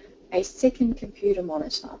corner, a second computer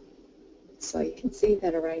monitor. So you can see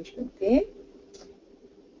that arrangement there,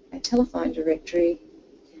 a telephone directory,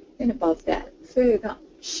 then above that further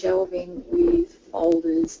shelving with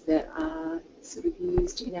folders that are sort of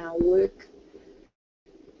used in our work,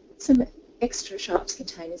 some extra sharps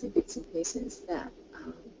containers and bits and pieces that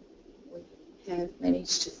we have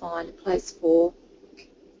managed to find a place for,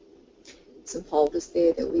 some folders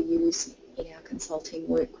there that we use in our consulting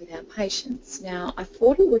work with our patients. Now, I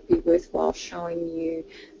thought it would be worthwhile showing you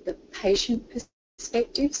the patient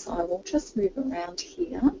perspective, so I will just move around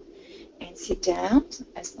here and sit down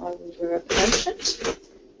as though we were a patient,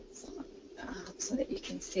 so that you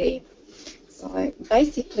can see. So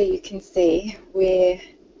basically you can see where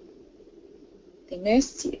the nurse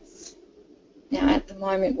sits. Now at the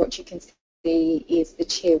moment what you can see is the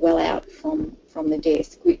chair well out from the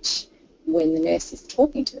desk, which when the nurse is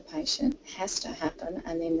talking to the patient has to happen,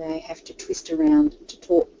 and then they have to twist around to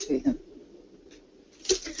talk to them.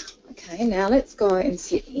 Okay, now let's go and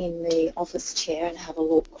sit in the office chair and have a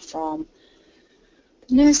look from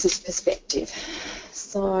the nurse's perspective.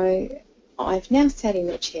 So I've now sat in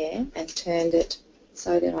the chair and turned it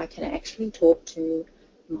so that I can actually talk to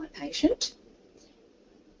my patient.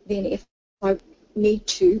 Then if I need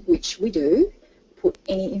to, which we do, put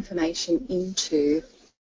any information into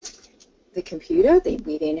the computer, then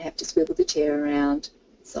we then have to swivel the chair around.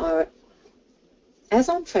 So as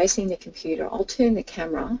I'm facing the computer, I'll turn the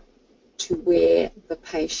camera to where the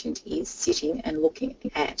patient is sitting and looking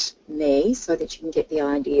at me so that you can get the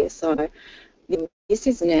idea. So this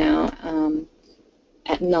is now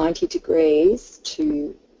at 90 degrees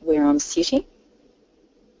to where I'm sitting,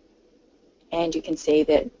 and you can see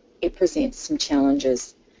that it presents some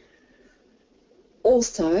challenges.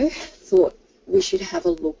 Also thought we should have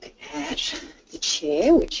a look at the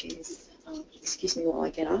chair, which is, excuse me while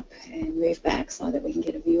I get up and move back so that we can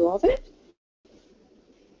get a view of it.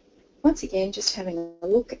 Once again, just having a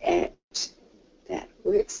look at that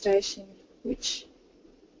workstation, which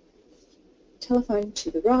telephone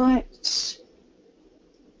to the right,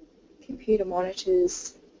 computer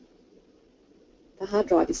monitors, the hard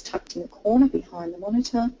drive is tucked in the corner behind the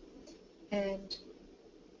monitor, and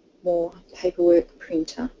more paperwork,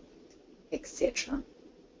 printer, etc.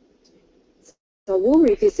 So we'll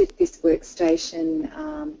revisit this workstation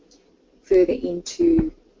further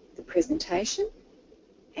into the presentation,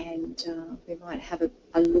 and we might have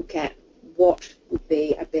a look at what would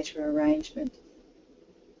be a better arrangement.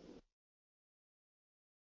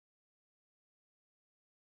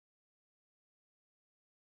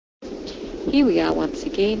 Here we are once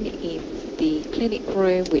again in the clinic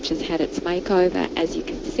room, which has had its makeover. As you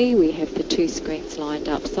can see, we have the two screens lined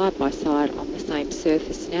up side by side on the same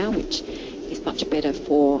surface now, which is much better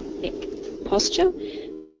for neck posture.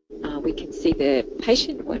 We can see the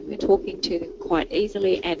patient when we're talking to them quite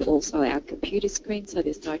easily, and also our computer screen, so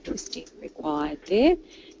there's no twisting required there.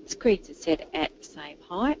 The screens are set at the same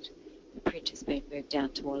height. The printer's been moved down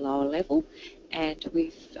to a lower level, and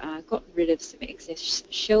we've gotten rid of some excess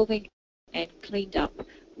shelving and cleaned up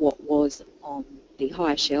what was on the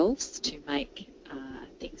higher shelves to make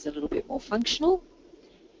things a little bit more functional.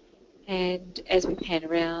 And as we pan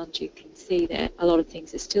around, you can see that a lot of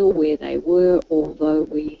things are still where they were, although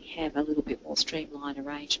we have a little bit more streamlined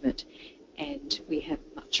arrangement, and we have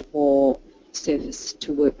much more surface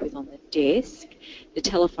to work with on the desk. The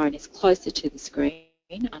telephone is closer to the screen.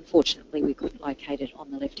 Unfortunately, we couldn't locate it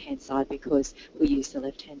on the left-hand side because we use the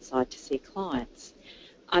left-hand side to see clients.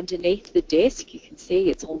 Underneath the desk, you can see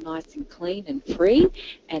it's all nice and clean and free,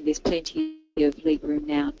 and there's plenty of leg room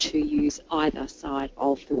now to use either side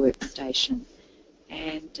of the workstation.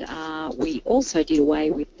 And we also did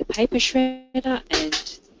away with the paper shredder,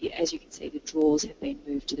 and as you can see, the drawers have been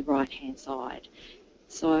moved to the right-hand side.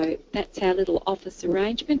 So that's our little office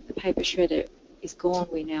arrangement. The paper shredder is gone.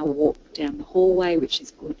 We now walk down the hallway, which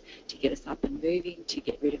is good to get us up and moving, to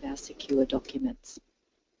get rid of our secure documents.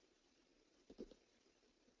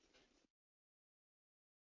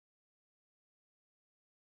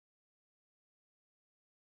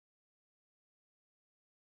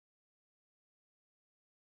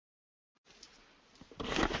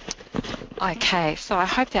 Okay, so I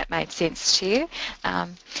hope that made sense to you.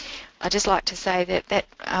 I'd just like to say that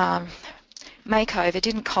makeover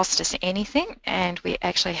didn't cost us anything, and we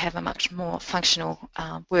actually have a much more functional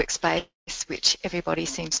workspace, which everybody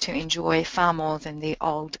seems to enjoy far more than the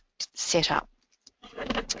old setup.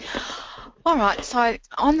 All right, so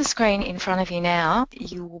on the screen in front of you now,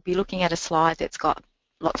 you will be looking at a slide that's got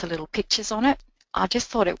lots of little pictures on it. I just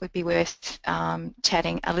thought it would be worth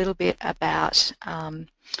chatting a little bit about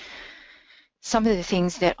some of the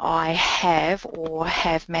things that I have or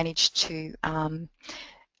have managed to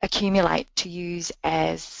accumulate to use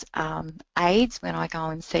as aids when I go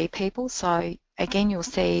and see people. So again, you'll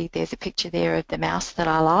see there's a picture there of the mouse that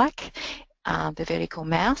I like, the vertical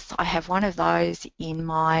mouse. I have one of those in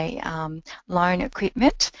my loan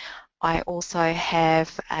equipment. I also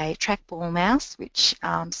have a trackball mouse, which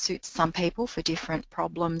suits some people for different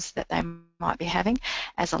problems that they might be having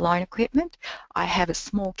as a loan equipment. I have a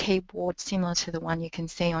small keyboard similar to the one you can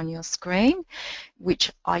see on your screen,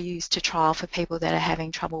 which I use to trial for people that are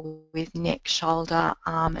having trouble with neck, shoulder,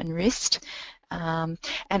 arm and wrist. And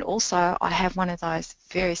also I have one of those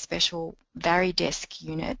very special VariDesk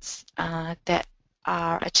units that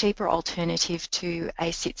are a cheaper alternative to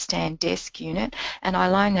a sit-stand desk unit, and I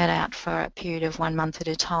loan that out for a period of 1 month at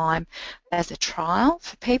a time as a trial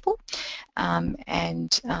for people,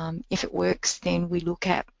 and if it works, then we look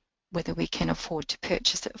at whether we can afford to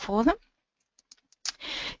purchase it for them.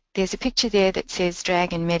 There's a picture there that says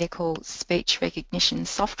Dragon Medical Speech Recognition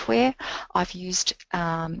Software. I've used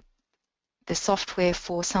the software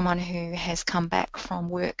for someone who has come back from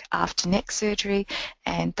work after neck surgery,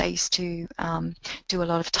 and they used to do a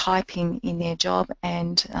lot of typing in their job,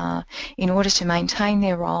 and in order to maintain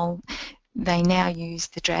their role, they now use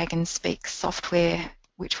the Dragon Speak software,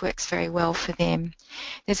 which works very well for them.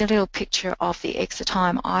 There's a little picture of the extra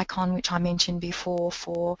time icon, which I mentioned before,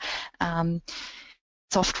 for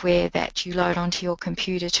software that you load onto your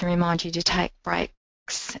computer to remind you to take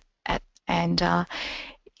breaks and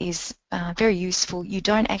is very useful. You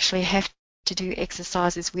don't actually have to do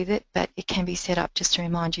exercises with it, but it can be set up just to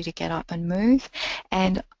remind you to get up and move.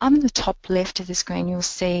 And on the top left of the screen, you'll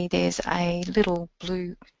see there's a little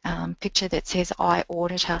blue picture that says Eye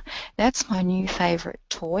Auditor. That's my new favourite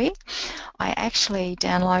toy. I actually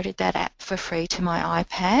downloaded that app for free to my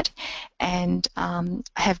iPad, and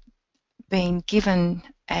have been given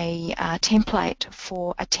a template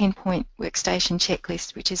for a 10-point workstation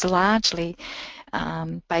checklist, which is largely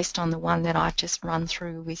based on the one that I've just run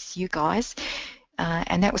through with you guys,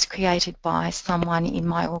 and that was created by someone in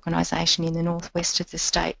my organisation in the northwest of the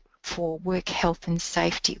state for work health and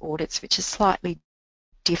safety audits, which is slightly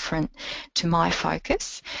different to my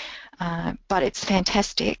focus, but it's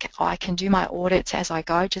fantastic. I can do my audits as I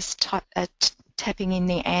go, just tapping in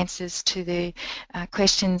the answers to the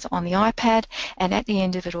questions on the iPad, and at the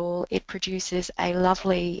end of it all it produces a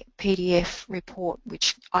lovely PDF report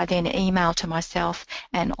which I then email to myself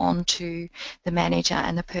and on to the manager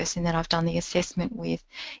and the person that I've done the assessment with.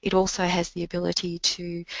 It also has the ability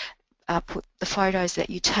to put the photos that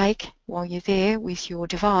you take while you're there with your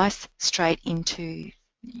device straight into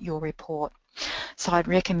your report. So I'd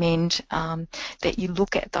recommend that you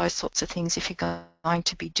look at those sorts of things if you're going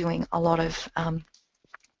to be doing a lot of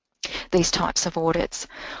these types of audits.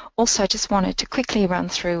 Also, just wanted to quickly run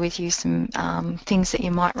through with you some things that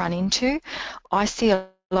you might run into. I see a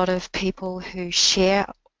lot of people who share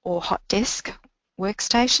or hot desk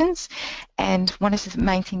workstations, and one of the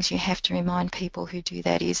main things you have to remind people who do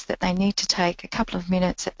that is that they need to take a couple of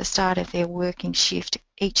minutes at the start of their working shift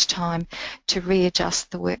each time to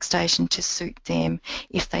readjust the workstation to suit them.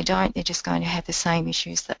 If they don't, they're just going to have the same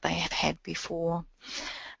issues that they have had before.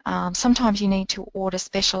 Sometimes you need to order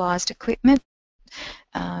specialised equipment.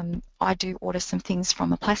 I do order some things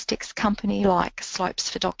from a plastics company like slopes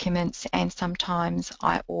for documents, and sometimes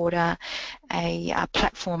I order a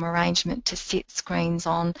platform arrangement to sit screens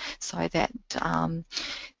on so that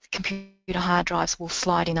computer hard drives will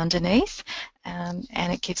slide in underneath, and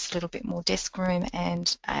it gives a little bit more desk room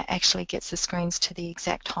and actually gets the screens to the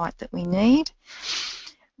exact height that we need.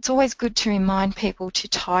 It's always good to remind people to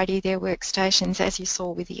tidy their workstations, as you saw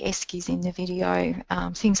with the eskies in the video.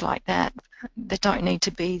 Things like that don't need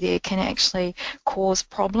to be there can actually cause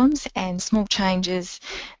problems, and small changes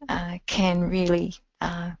can really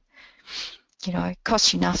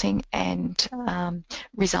cost you nothing and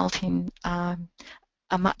result in a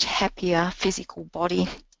much happier physical body.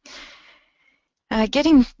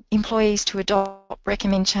 Getting employees to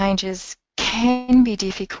recommend changes can be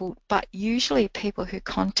difficult, but usually people who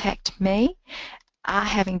contact me are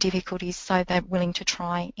having difficulties, so they're willing to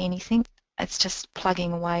try anything. It's just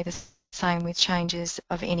plugging away, the same with changes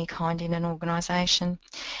of any kind in an organisation.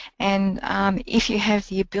 And if you have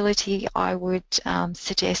the ability, I would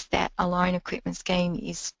suggest that a loan equipment scheme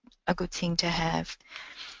is a good thing to have.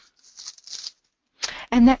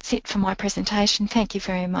 And that's it for my presentation. Thank you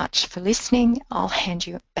very much for listening. I'll hand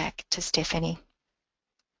you back to Stephanie.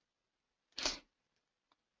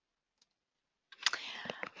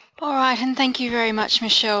 All right, and thank you very much,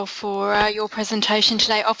 Michelle, for your presentation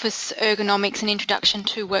today, Office Ergonomics and Introduction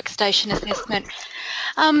to Workstation Assessment.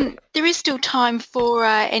 There is still time for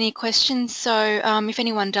any questions, so if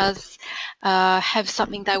anyone does have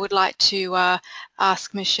something they would like to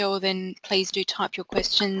ask Michelle, then please do type your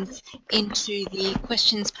questions into the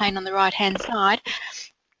questions pane on the right-hand side.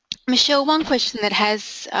 Michelle, one question that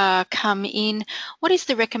has come in, what is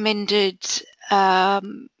the recommended,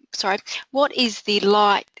 what is the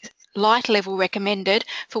light level recommended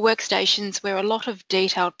for workstations where a lot of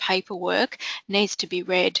detailed paperwork needs to be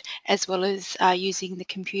read, as well as using the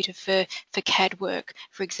computer for CAD work,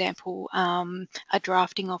 for example, a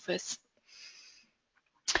drafting office?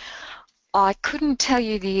 I couldn't tell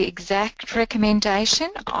you the exact recommendation.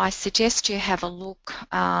 I suggest you have a look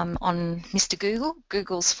on Mr. Google.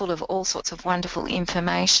 Google's full of all sorts of wonderful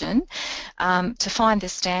information to find the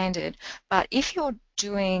standard. But if you're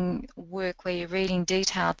doing work where you're reading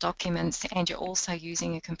detailed documents and you're also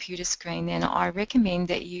using a computer screen, then I recommend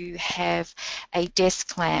that you have a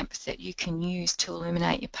desk lamp that you can use to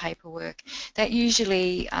illuminate your paperwork. That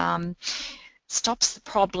usually stops the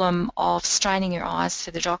problem of straining your eyes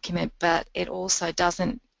for the document, but it also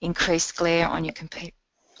doesn't increase glare on your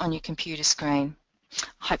computer screen.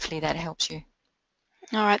 Hopefully that helps you.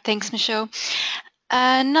 All right, thanks, Michelle.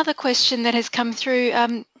 Another question that has come through,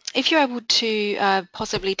 if you're able to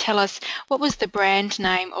possibly tell us what was the brand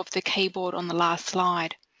name of the keyboard on the last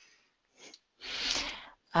slide?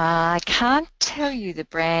 I can't tell you the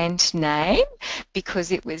brand name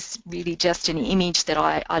because it was really just an image that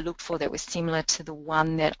I looked for that was similar to the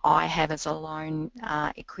one that I have as a loan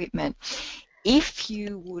equipment. If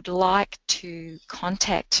you would like to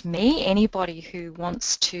contact me, anybody who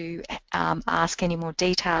wants to ask any more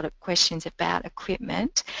detailed questions about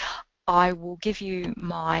equipment, I will give you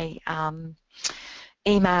my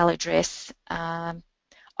email address. I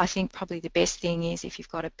think probably the best thing is if you've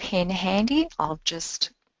got a pen handy, I'll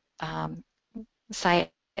just say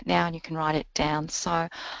it now and you can write it down. So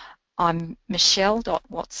I'm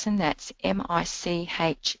michelle.watson, that's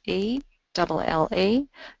MICHELLE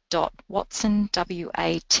 .watson,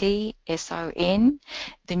 WATSON,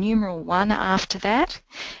 the numeral 1 after that,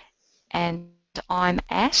 and I'm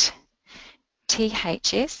at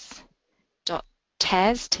ths.gov.au.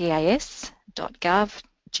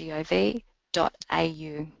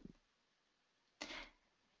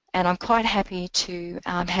 And I'm quite happy to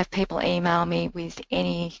have people email me with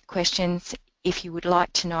any questions. If you would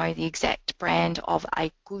like to know the exact brand of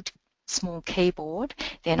a good small keyboard,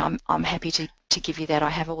 then I'm happy to give you that. I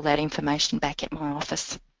have all that information back at my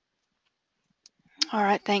office. All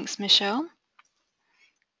right, thanks, Michelle.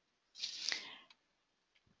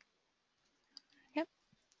 Yep.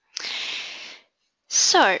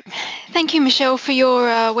 So, thank you, Michelle, for your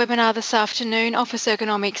webinar this afternoon, Office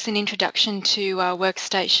Ergonomics and Introduction to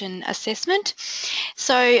Workstation Assessment.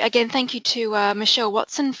 So, again, thank you to Michelle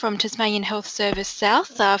Watson from Tasmanian Health Service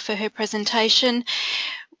South for her presentation.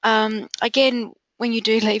 Again, when you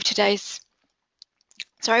do leave today's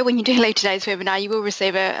webinar, you will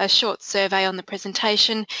receive a short survey on the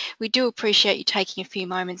presentation. We do appreciate you taking a few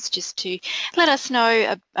moments just to let us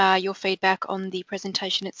know your feedback on the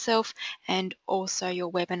presentation itself and also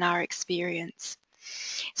your webinar experience.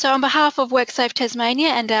 So on behalf of WorkSafe Tasmania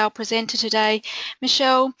and our presenter today,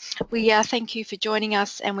 Michelle, we thank you for joining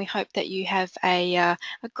us, and we hope that you have a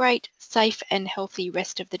great, safe and healthy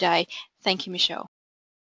rest of the day. Thank you, Michelle.